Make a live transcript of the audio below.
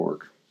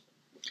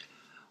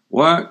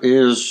What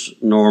is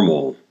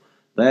normal?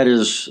 That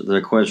is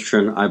the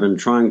question I've been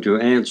trying to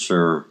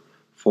answer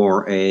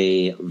for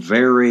a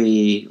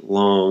very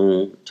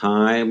long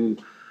time.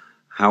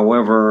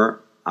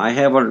 However, I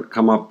haven't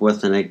come up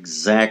with an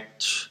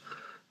exact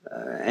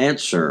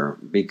answer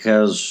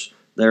because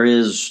there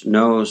is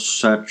no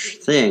such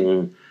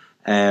thing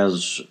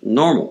as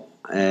normal.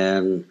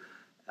 And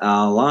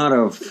a lot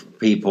of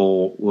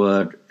people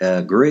would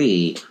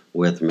agree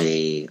with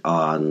me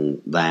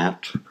on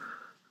that.